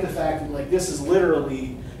 despite the fact that this is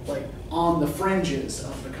literally on the fringes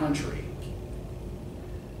of the country,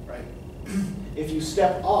 right? If you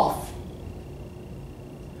step off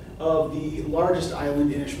of the largest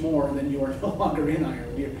island, Inishmore, then you are no longer in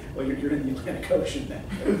Ireland. You're in the Atlantic Ocean then.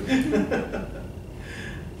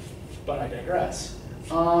 But I digress.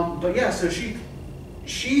 But yeah, so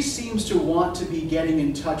she seems to want to be getting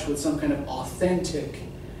in touch with some kind of authentic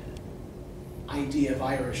idea of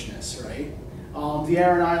Irishness, right? The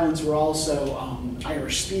Aran Islands were also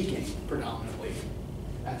Irish-speaking predominantly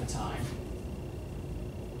at the time.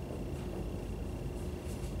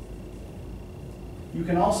 You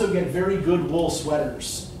can also get very good wool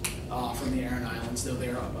sweaters from the Aran Islands, though they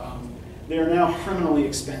are now criminally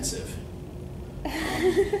expensive.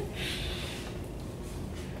 And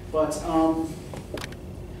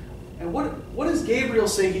what does Gabriel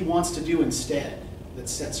say he wants to do instead that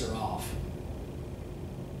sets her off?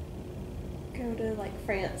 Go to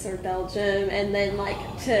France or Belgium, and then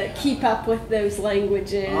to keep up with those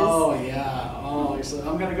languages. Oh yeah. Oh, so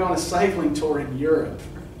I'm gonna go on a cycling tour in Europe.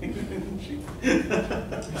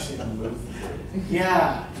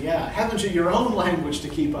 Yeah. Haven't you your own language to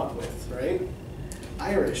keep up with, right?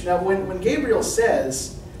 Irish. Now, when Gabriel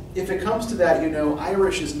says, if it comes to that,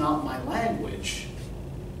 Irish is not my language,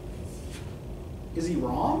 is he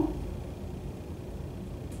wrong?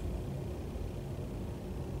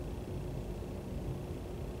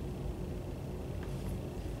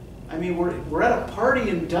 I mean, we're at a party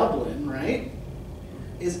in Dublin, right?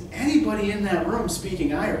 Is anybody in that room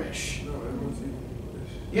speaking Irish? No, everyone's speaking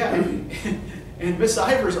English. Yeah, and Miss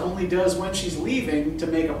Ivers only does when she's leaving to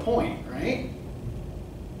make a point, right?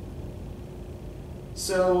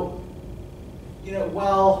 So,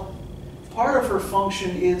 while part of her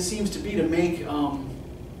function seems to be to make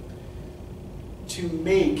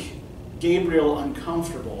Gabriel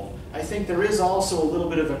uncomfortable, I think there is also a little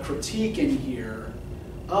bit of a critique in here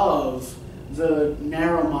of the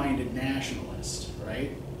narrow-minded nationalist,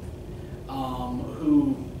 right?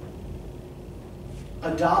 Who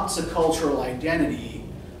adopts a cultural identity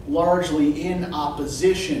largely in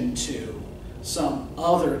opposition to some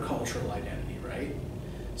other cultural identity, right?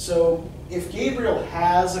 So if Gabriel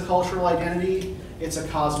has a cultural identity, it's a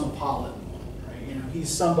cosmopolitan one, right? He's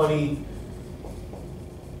somebody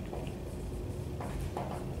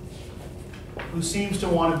who seems to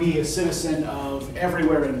want to be a citizen of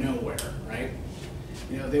everywhere and nowhere, right?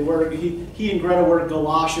 He and Greta wear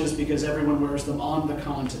galoshes because everyone wears them on the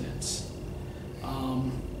continents.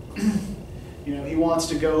 He wants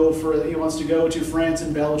to go to France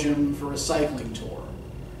and Belgium for a cycling tour.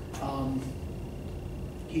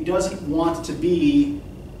 He doesn't want to be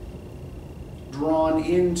drawn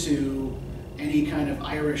into any kind of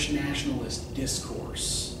Irish nationalist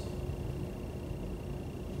discourse.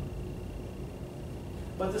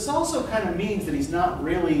 But this also kind of means that he's not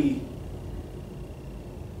really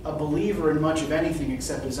a believer in much of anything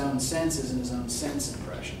except his own senses and his own sense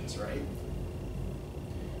impressions, right?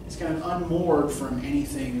 He's kind of unmoored from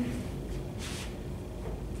anything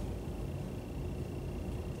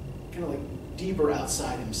kind of deeper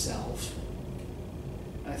outside himself.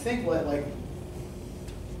 And I think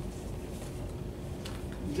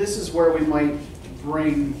this is where we might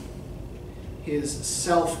bring his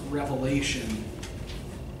self-revelation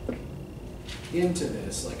into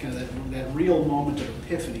this, kind of that real moment of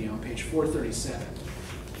epiphany on page 437.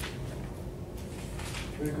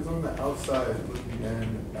 Because on the outside looking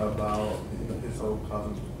in about his whole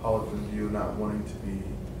cosmopolitan view, not wanting to be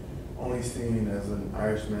only seen as an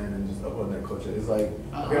Irishman and just upholding that culture, it's okay,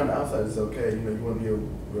 on the outside it's okay, you want to be a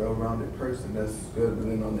well-rounded person, that's good, but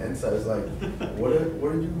then on the inside it's what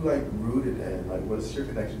are you rooted in? What's your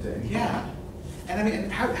connection to anything? Yeah, and I mean,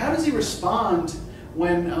 how does he respond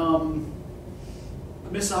when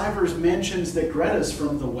Miss Ivers mentions that Greta's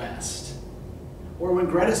from the West, or when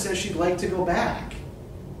Greta says she'd like to go back?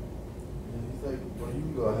 And he's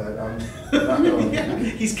can go ahead. I'm not going. Yeah,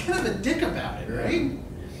 he's kind of a dick about it, right?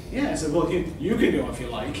 Yeah, so well, you can go if you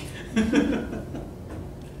like.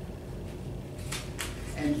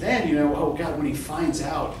 And then, you know, oh God, when he finds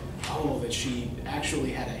out, oh, that she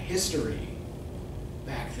actually had a history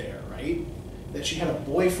back there, right? That she had a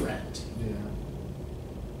boyfriend. Yeah.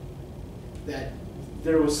 That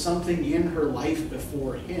there was something in her life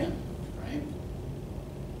before him, right?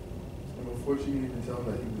 And before she could even tell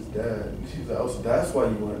him that he was dead, she's like, oh, so that's why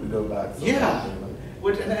you wanted to go back. So yeah.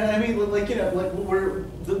 Which, and I mean, like, you know, like we're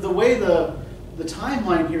the way the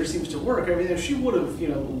timeline here seems to work. I mean, if she would have, you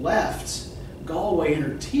know, left Galway in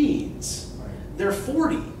her teens, right. They're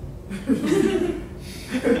 40.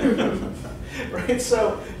 Right,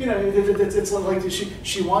 so you know it's like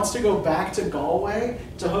she wants to go back to Galway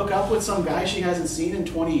to hook up with some guy she hasn't seen in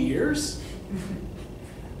 20 years.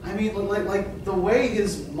 I mean, like the way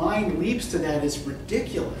his mind leaps to that is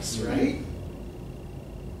ridiculous, right?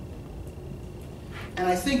 And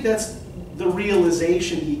I think that's the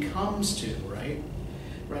realization he comes to, right?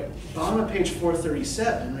 Right. Bottom of page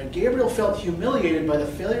 437. Right. Gabriel felt humiliated by the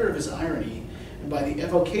failure of his irony and by the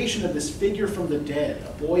evocation of this figure from the dead,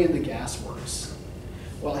 a boy in the gasworks.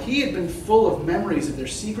 While he had been full of memories of their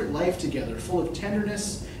secret life together, full of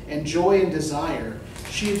tenderness and joy and desire,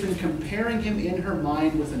 she had been comparing him in her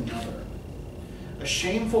mind with another. A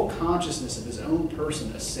shameful consciousness of his own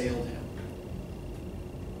person assailed him.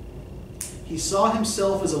 He saw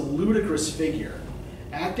himself as a ludicrous figure,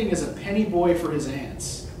 acting as a penny boy for his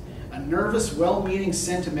aunts, a nervous, well-meaning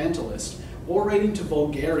sentimentalist, orating to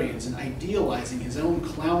vulgarians and idealizing his own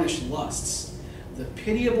clownish lusts, the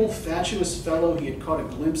pitiable, fatuous fellow he had caught a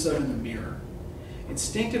glimpse of in the mirror.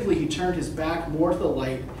 Instinctively, he turned his back more to the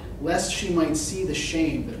light, lest she might see the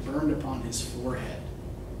shame that burned upon his forehead.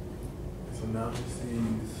 So now he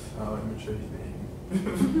sees how immature he's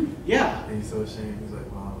being. Yeah. And he's so ashamed. He's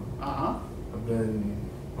like, wow. Uh-huh. I've been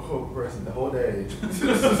a horrible person the whole day.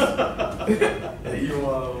 And even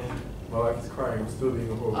while my wife is crying, I'm still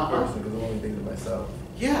being a horrible person because I'm only thinking of myself.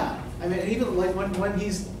 Yeah. I mean, even like when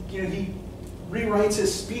he's, you know, he rewrites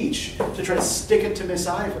his speech to try to stick it to Miss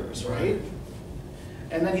Ivers, right?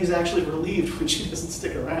 And then he's actually relieved when she doesn't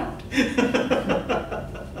stick around.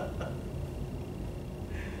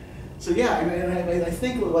 So yeah, I mean, I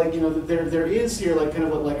think like, you know, that there is here like kind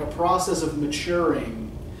of like a process of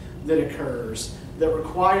maturing that occurs that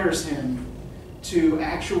requires him to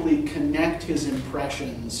actually connect his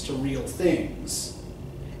impressions to real things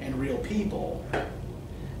and real people,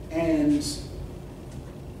 and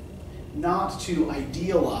not to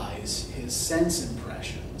idealize his sense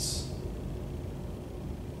impressions.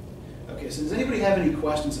 Okay, so does anybody have any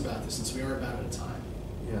questions about this, since we are about out of time?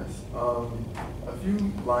 Yes. A few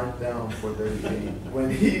lines down for 38.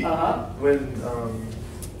 When he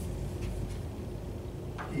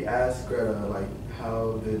he asked Greta, like,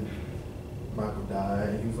 how did Michael die?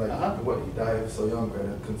 And he was like, what, he died so young,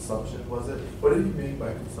 Greta? Consumption, was it? What did he mean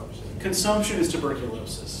by consumption? Consumption is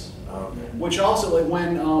tuberculosis. Oh, okay. Which also, like,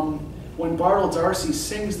 when Bartle Darcy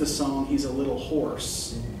sings the song, he's a little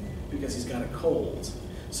hoarse because he's got a cold.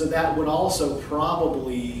 So that would also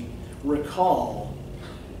probably recall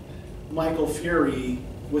Michael Fury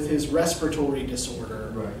with his respiratory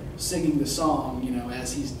disorder, singing the song, you know,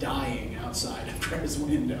 as he's dying outside of Greta's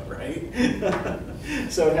window, right?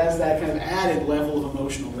 So it has that kind of added level of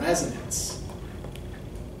emotional resonance.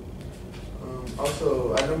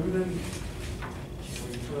 Also, I know we kind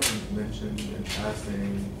of mentioned in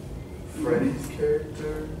passing Freddy's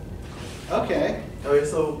character. Okay. Okay,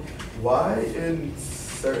 so why in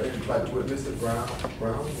certain, like with Mr. Brown,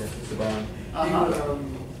 yes, Mr. Brown,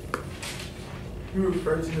 he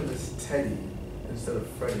referred to him as Teddy instead of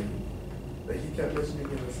Freddy. Like he kept mentioning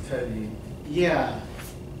him as Teddy. Yeah.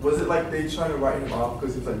 Was it like they trying to write him off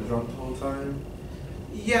because he was like drunk the whole time?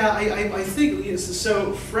 Yeah, I think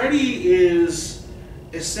so. Freddy is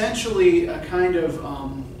essentially a kind of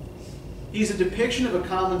he's a depiction of a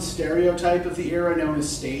common stereotype of the era known as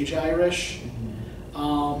stage Irish,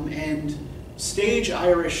 and stage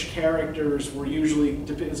Irish characters were usually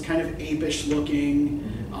as kind of apish looking,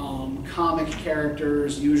 comic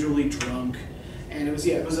characters, usually drunk, and it was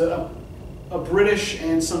a British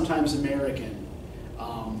and sometimes American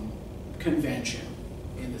convention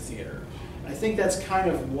in the theater. I think that's kind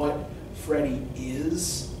of what Freddy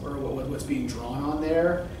is, or what's being drawn on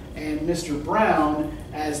there. And Mr. Brown,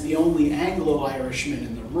 as the only Anglo-Irishman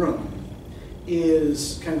in the room,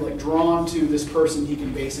 is kind of like drawn to this person he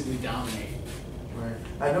can basically dominate. Right.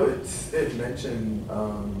 I know it mentioned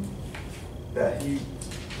that it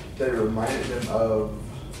reminded him of,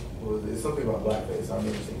 what was it? Something about blackface. I've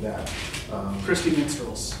never seen that. Christy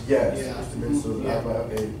Minstrels. Yes, Yeah. Christy Minstrels. Yeah. I'm like,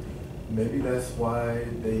 okay, maybe that's why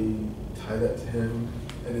they tie that to him,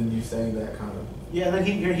 and then you saying that kind of. Yeah, then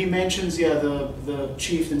he mentions the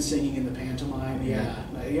chieftain singing in the pantomime. Yeah,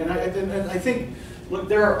 and I think look,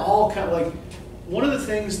 there are all kind of like one of the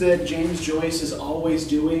things that James Joyce is always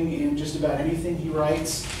doing in just about anything he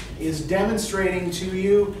writes is demonstrating to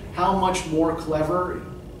you how much more clever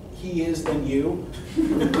he is than you.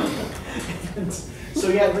 And so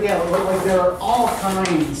like there are all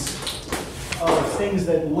kinds of things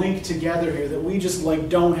that link together here that we just like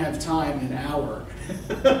don't have time in an hour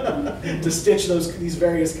to stitch these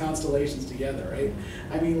various constellations together, right?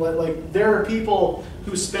 I mean, like there are people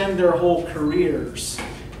who spend their whole careers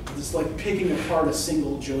just like picking apart a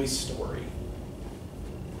single Joyce story.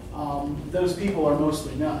 Those people are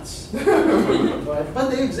mostly nuts, but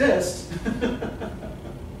they exist.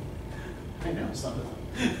 I know some of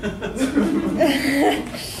them.